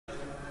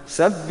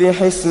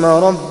سبح اسم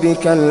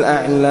ربك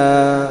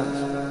الأعلى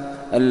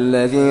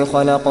الذي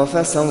خلق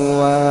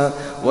فسوى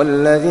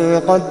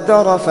والذي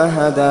قدر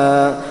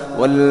فهدى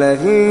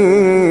والذي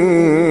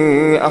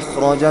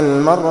أخرج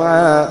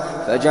المرعى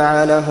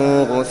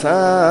فجعله غثاء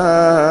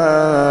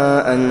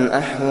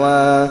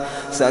أحوى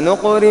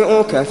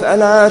سنقرئك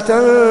فلا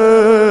تنسى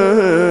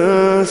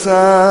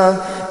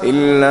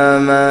إلا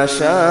ما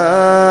شاء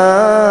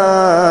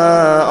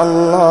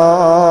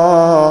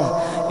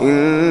الله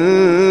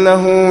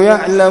إنه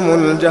يعلم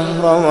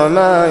الجهر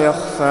وما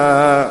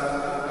يخفى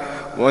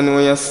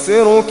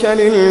ونيسرك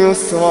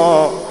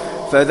لليسرى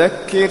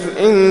فذكر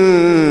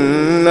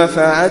إن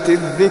نفعت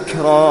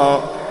الذكرى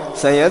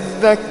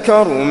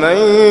سيذكر من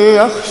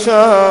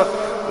يخشى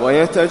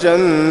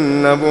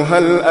ويتجنبها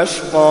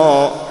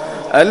الأشقى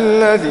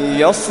الذي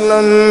يصلى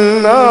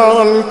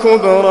النار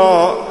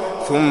الكبرى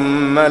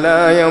ثم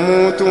لا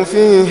يموت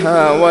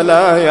فيها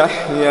ولا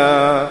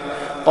يحيا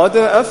قد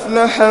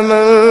أفلح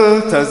من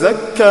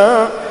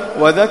تزكى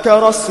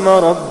وذكر اسم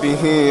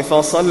ربه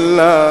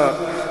فصلى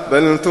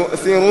بل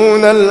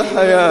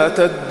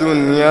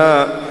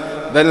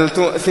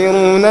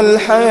تؤثرون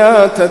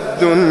الحياة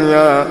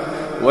الدنيا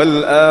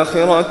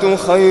والآخرة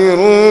خير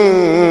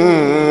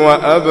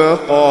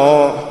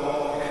وأبقى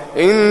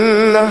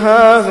إن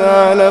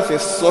هذا لفي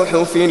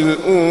الصحف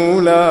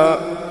الأولى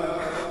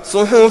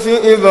صحف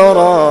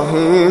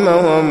إبراهيم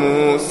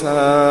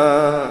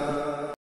وموسى